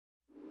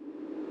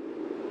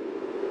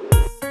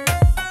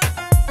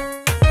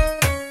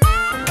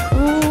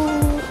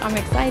I'm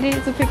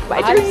excited to pick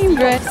my dream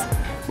dress.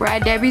 We're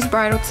at Debi's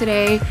Bridal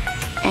today,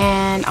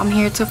 and I'm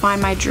here to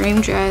find my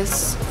dream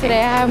dress. Today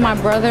I have my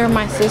brother,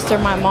 my sister,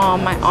 my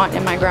mom, my aunt,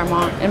 and my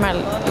grandma, and my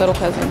little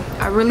cousin.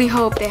 I really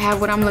hope they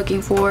have what I'm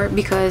looking for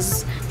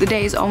because the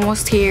day is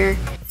almost here.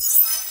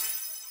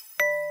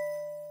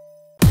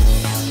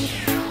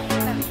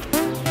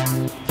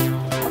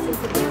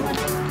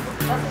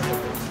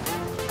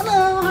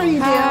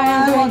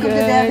 Welcome to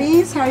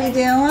Debi's. How are you doing?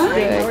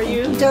 Good. How are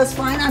you? Just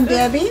fine. I'm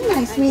Debi.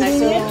 Nice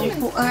meeting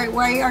you. All right,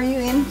 why are you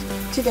in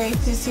today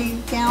to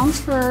see gowns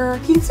for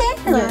Quince?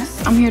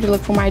 Yes. I'm here to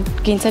look for my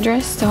Quince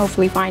dress to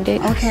hopefully find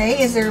it.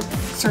 Okay. Is there a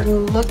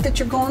certain look that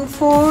you're going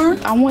for?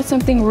 I want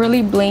something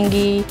really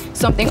blingy,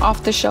 something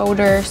off the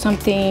shoulder,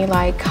 something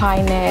like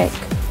high neck,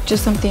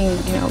 just something,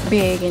 you know,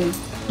 big and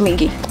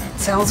blingy.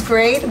 Sounds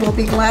great. We'll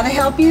be glad to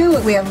help you.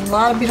 We have a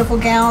lot of beautiful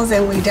gowns,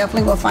 and we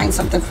definitely will find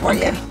something for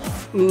you.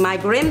 My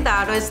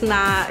granddaughter is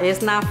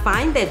not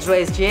find the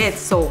dress yet,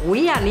 so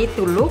we need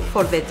to look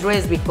for the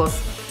dress because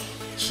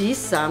she's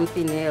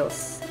something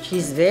else.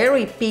 She's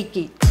very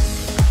picky.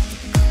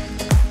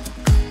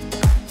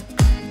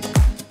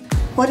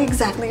 What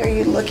exactly are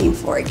you looking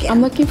for again? I'm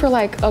looking for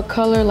like a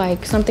color,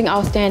 like something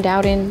I'll stand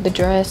out in the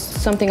dress,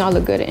 something I'll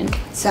look good in.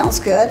 Sounds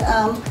good.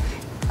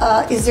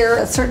 Is there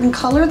a certain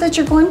color that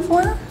you're going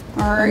for?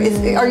 Or are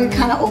you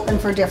kind of open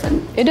for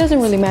different? It doesn't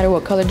really matter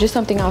what color, just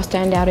something I'll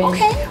stand out in.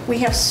 Okay, we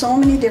have so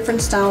many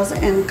different styles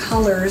and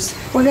colors.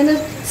 We're gonna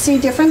see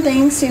different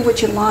things, see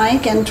what you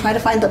like, and try to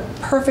find the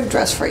perfect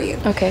dress for you.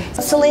 Okay.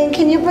 Celine,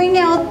 can you bring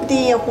out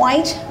the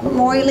white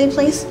Memorial,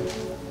 please?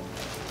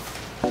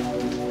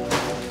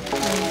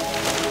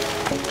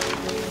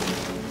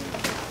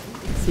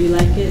 So you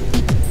like it?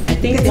 I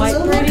think It's white a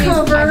little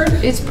covered.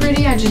 It's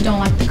pretty, I just don't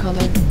like the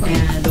color.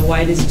 Yeah, the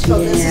white is too. So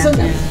this is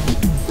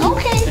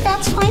okay,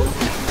 that's fine.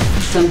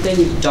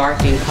 Something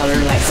dark in color,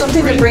 like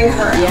something to bring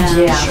her out.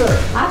 Yeah, Sure.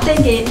 I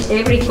think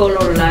every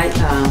color like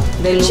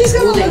they look She's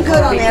gonna good look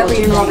good on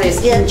everything. You know, the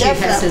Yeah, skin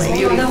has this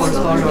definitely. beautiful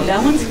color.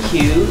 That one's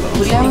cute. What do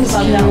you think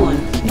about that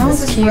one?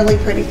 This is really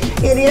pretty.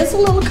 It is a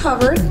little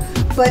covered,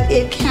 but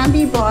it can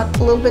be brought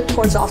a little bit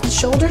towards off the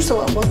shoulder,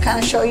 so we'll kind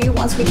of show you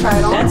once we try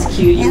it on. That's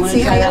cute. You and wanna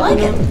see how try you that like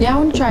one it. Yeah, I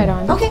want to try it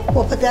on. Okay,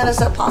 we'll put that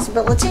as a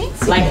possibility.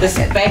 Like the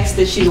specs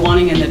that she's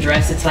wanting in the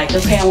dress, it's like,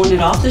 okay, I want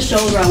it off the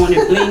shoulder, I want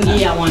it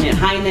blingy, I want it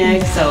high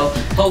neck, so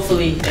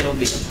hopefully it'll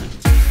be.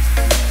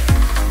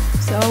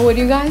 So what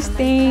do you guys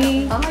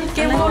think? I like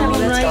it.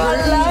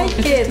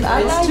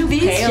 I like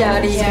this,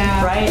 Yahri.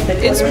 Yeah. Right?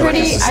 It's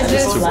pretty, I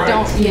just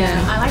don't,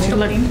 I like the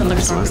look. The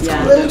looks strong.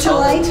 Yeah. A little too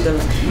light?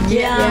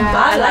 Yeah,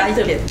 I like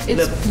it.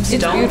 It's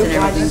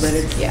beautiful. I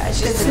just, yeah, it's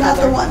just It's not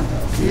the one.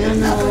 It's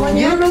not the one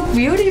You yet. look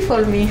beautiful,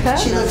 mija.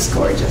 She looks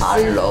gorgeous.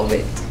 I love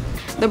it.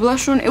 The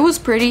blush one, it was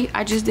pretty.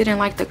 I just didn't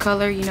like the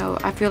color, you know.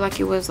 I feel like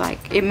it was like,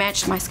 it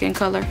matched my skin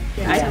color.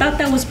 I thought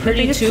that was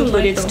pretty too,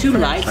 but it's too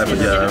light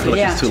skinned. Yeah, I feel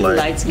like it's too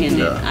light. Skinned.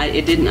 Yeah.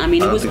 It didn't, I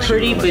mean, it was think she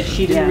pretty, would but like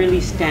she didn't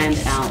really stand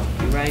out,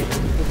 right?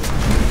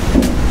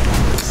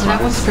 That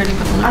one's pretty.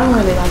 I don't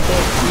really like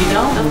it. You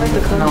don't? I like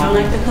the color. You don't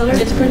like the color?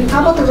 It's pretty.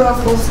 How about the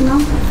ruffles? No?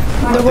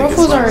 The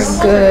ruffles are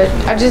good.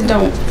 I just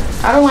don't.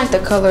 I don't like the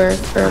color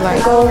or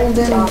like.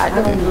 Golden. I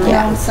don't.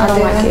 Yeah, I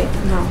don't like it.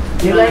 No.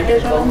 You like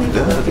this one?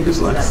 Yeah, I think it's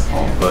nice.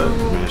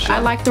 But I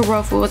like the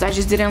ruffles. I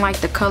just didn't like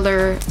the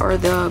color or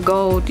the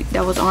gold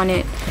that was on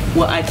it.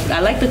 Well, I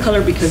like the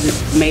color because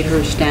it made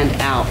her stand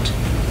out.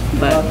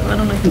 But I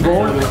don't like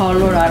gold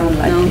color. I don't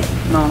like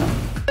it. No.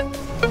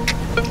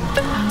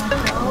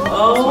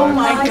 oh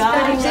my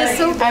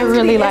God! I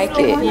really like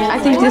it. I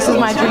think this is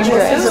my dream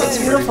dress. It's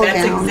a beautiful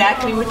That's gown.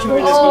 exactly what you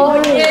were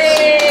looking for.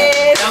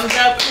 Yes. Thumbs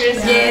up,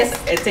 Chris.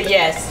 Yes. It's a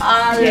yes.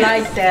 I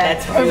like that.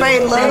 That's Everybody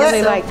beautiful. love I really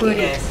it. like it.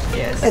 Yes,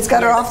 yes. It's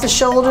got her off the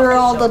shoulder,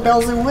 all the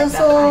bells and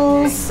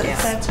whistles.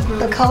 Yes.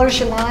 The color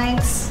she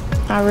likes.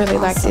 I really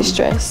like this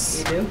dress.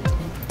 You do?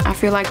 I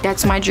feel like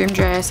that's my dream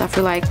dress. I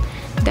feel like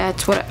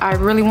that's what I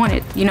really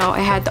wanted. You know,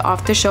 it had the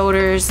off the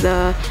shoulders,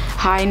 the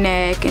high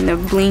neck, and the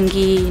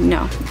blingy, you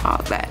know,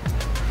 all that.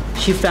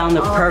 She found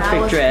the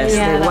perfect dress.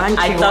 yeah, the one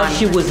I she thought wanted.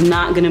 she was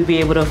not going to be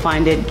able to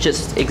find it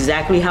just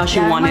exactly how she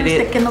wanted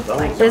it.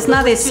 It's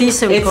not the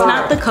season It's color.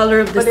 not the color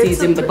of the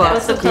season, but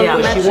that's the color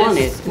yeah. she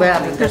wanted.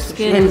 Well,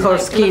 in her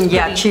skin,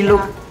 yeah, she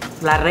look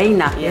la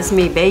reina. It's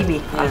me, baby.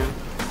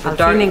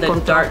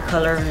 The dark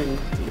color and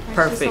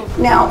perfect.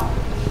 Now,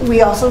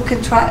 we also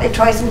could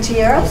try some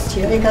tiaras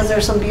because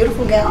there's some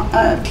beautiful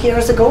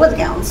tiaras to go with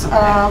gowns.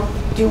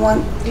 Do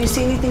you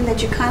see anything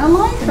that you kind of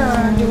like,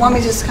 or do you want me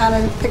to just kind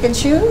of pick and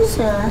choose,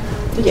 or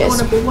Yes. You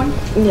want a big one?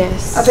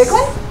 Yes. a big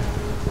one?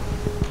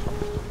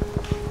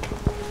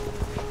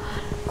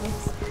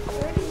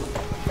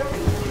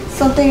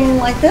 Something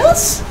like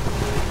this?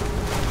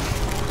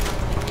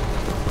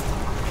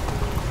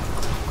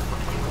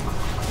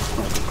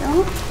 There we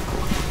go.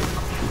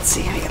 Let's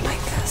see how you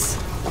like this.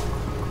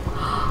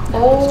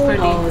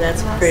 Oh,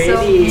 that's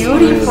pretty.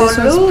 beautiful. This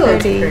one's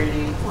Look. pretty.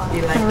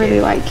 You like I really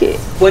it? like it.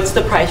 What's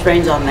the price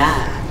range on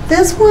that?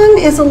 This one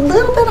is a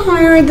little bit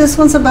higher. This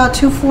one's about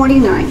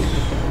 $249.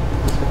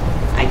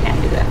 I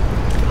can't do that.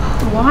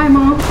 Why,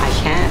 Mom? I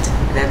can't.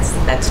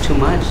 that's too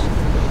much.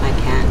 I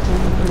can't.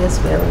 That's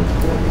very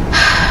good.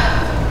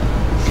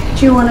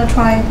 Do you want to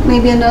try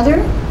maybe another?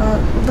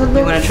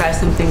 You want to try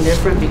something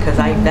different because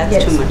that's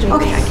Yes. too much for me.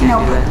 Okay, I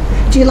can't do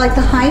that. Do you like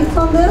the height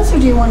on this, or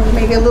do you want it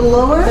maybe a little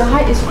lower? The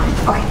height is fine.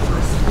 Okay.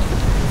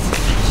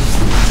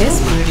 It's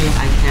pretty.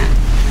 I can't.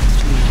 It's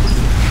too much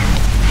money.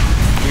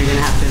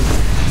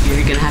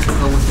 You're gonna have to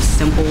go with a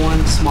simple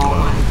one, small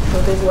one.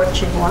 So that's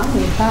what you want.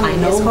 I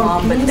know,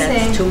 Mom, but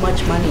that's too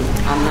much money.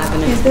 I'm not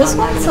gonna. Is this I'm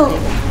not one gonna so pay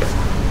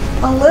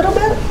that. a little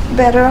bit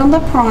better on the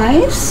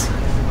price?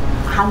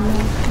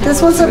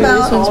 This one's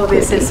about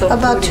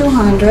about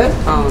 200.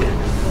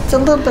 It's a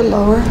little bit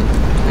lower.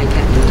 I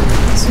can't do that.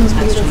 This one's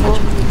That's too beautiful.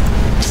 much money.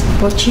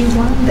 What you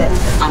want then?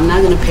 I'm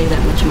not gonna pay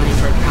that much money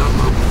for a crown,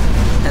 Mom.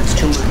 That's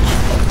too much.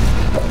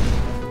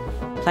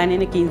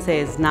 Planning a quince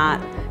is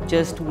not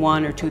just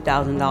 $1,000 or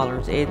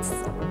 $2,000. It's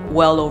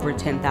well over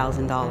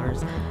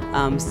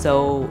 $10,000.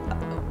 So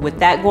with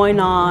that going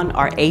on,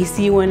 our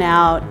AC went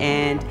out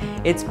and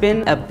it's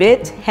been a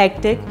bit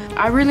hectic.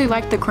 I really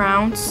like the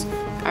crowns.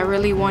 I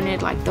really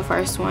wanted like the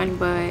first one,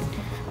 but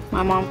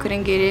my mom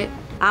couldn't get it.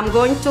 I'm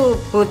going to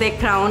put the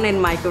crown in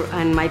my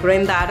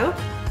granddaughter.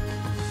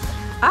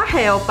 I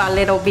help a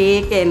little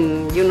bit,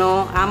 and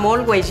I'm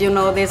always,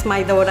 there's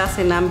my daughters,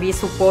 and I'm be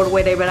support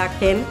wherever I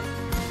can.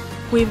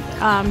 We've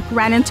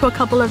ran into a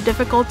couple of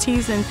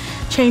difficulties and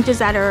changes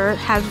that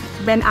have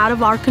been out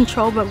of our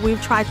control, but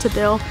we've tried to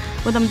deal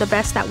with them the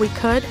best that we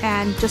could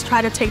and just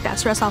try to take that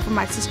stress off of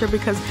my sister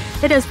because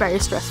it is very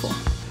stressful.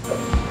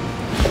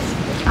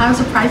 I have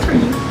a surprise for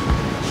you.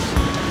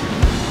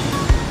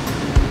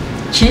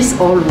 She's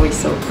always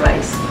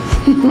surprised.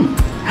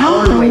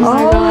 Oh Always.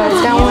 my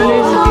gosh, that one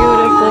is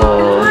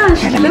beautiful.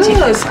 Here, let me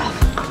take this off.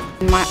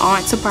 My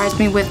aunt surprised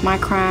me with my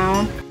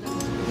crown.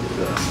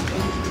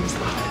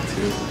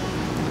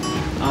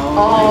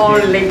 Oh,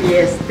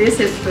 yes, this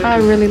is pretty. I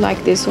really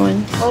like this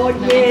one. Oh,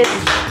 yes.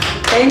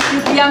 Thank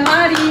you, Tia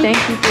Mari. Thank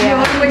you, Tia.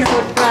 You're always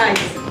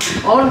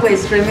surprised.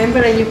 Always.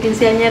 Remember you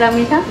quinceañera,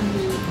 mija?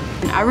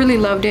 I really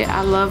loved it.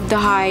 I loved the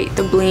height,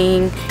 the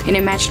bling, and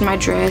it matched my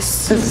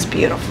dress. This is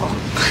beautiful.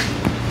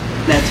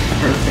 That's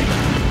perfect.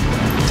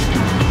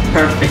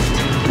 Perfect.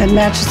 It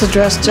matches the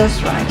dress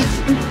just right.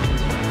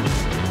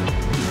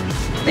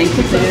 Thank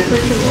you, dear.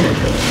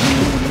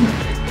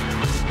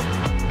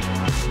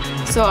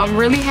 So I'm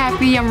really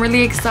happy, I'm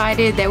really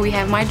excited that we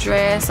have my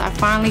dress. I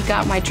finally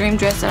got my dream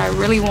dress that I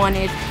really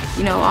wanted,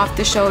 off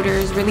the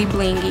shoulders, really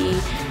blingy.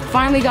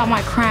 Finally got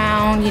my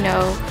crown,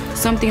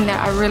 something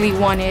that I really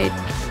wanted.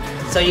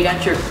 So you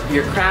got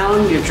your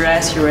crown, your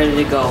dress, you're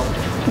ready to go.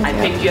 I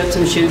picked you up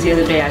some shoes the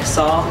other day. I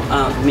saw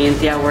me and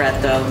Tia were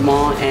at the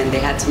mall and they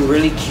had some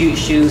really cute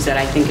shoes that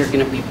I think are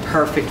gonna be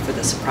perfect for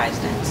the surprise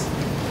dance.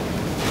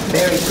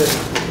 Very good.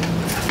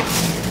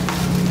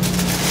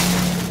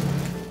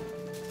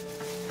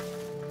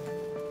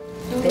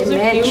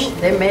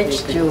 They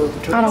match you.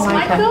 I don't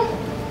like them.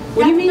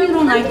 What do you mean you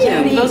don't like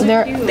them?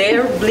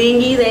 They're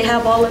blingy, they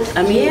have all of,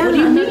 what do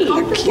you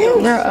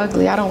mean? They're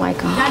ugly, I don't like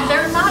them.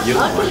 They're not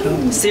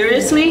ugly.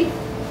 Seriously?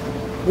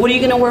 What are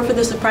you gonna wear for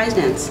the surprise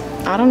dance?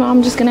 I don't know,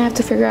 I'm just gonna have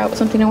to figure out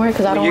something to wear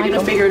because I don't You're like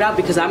gonna them. figure it out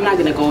because I'm not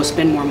gonna go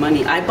spend more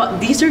money.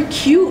 These are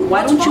cute.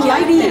 Why don't you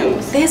like them?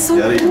 They're so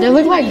pretty. They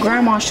look like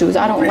grandma shoes,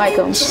 I don't like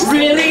them.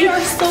 Really?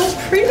 They're so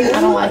pretty. I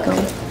don't like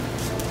them.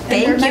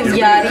 Thank you, You're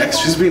being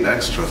Yahri. She's being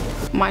extra.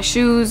 My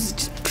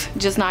shoes,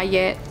 just not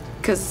yet,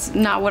 because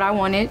not what I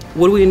wanted.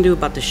 What are we gonna do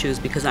about the shoes?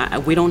 Because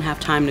we don't have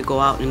time to go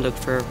out and look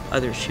for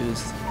other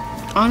shoes.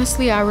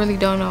 Honestly, I really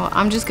don't know.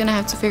 I'm just gonna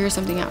have to figure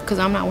something out because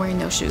I'm not wearing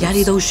those shoes.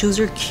 Yahri, those shoes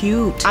are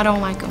cute. I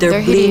don't like them.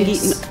 They're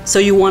hideous. blingy. So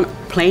you want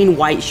plain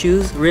white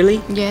shoes, really?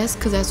 Yes,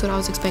 because that's what I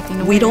was expecting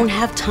to We wear. don't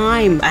have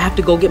time. I have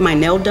to go get my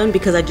nail done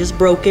because I just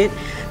broke it.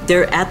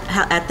 They're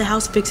at the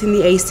house fixing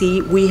the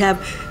AC. We have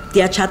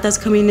the Chata's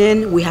coming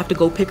in. We have to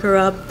go pick her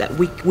up.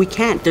 We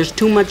can't. There's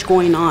too much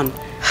going on.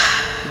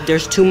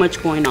 There's too much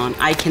going on.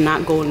 I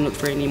cannot go and look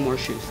for any more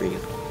shoes for you.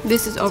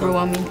 This is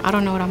overwhelming. I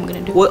don't know what I'm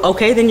gonna do. Well,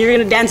 okay, then you're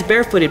gonna dance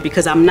barefooted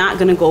because I'm not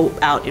gonna go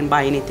out and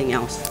buy anything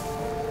else.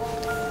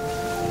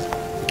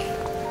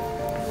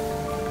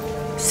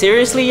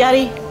 Seriously,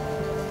 Yahri?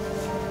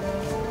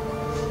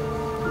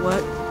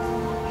 What?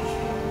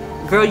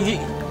 Girl,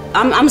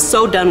 I'm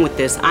so done with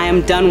this. I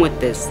am done with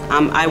this.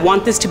 I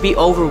want this to be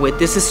over with.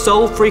 This is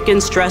so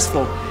freaking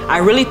stressful. I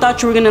really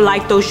thought you were gonna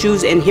like those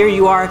shoes and here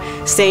you are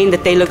saying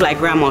that they look like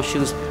grandma's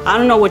shoes. I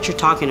don't know what you're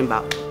talking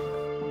about.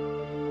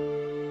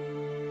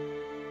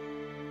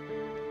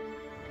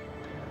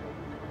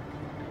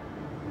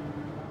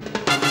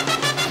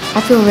 I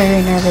feel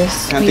very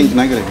nervous. Can't think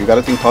negative. You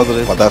gotta think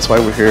positive. But that's why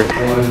we're here.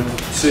 1,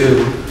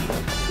 2,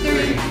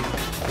 3,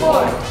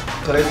 4.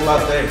 Today's the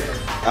last day.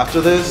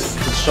 After this,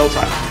 it's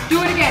showtime.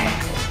 Do it again.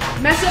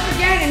 Mess up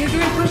again and you're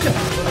doing push-ups.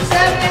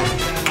 7,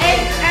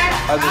 8, and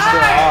You guys are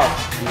still off.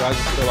 You guys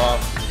are still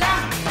off.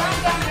 down.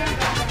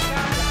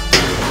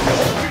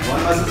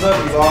 One messes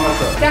up, you all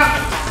mess up.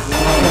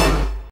 Down.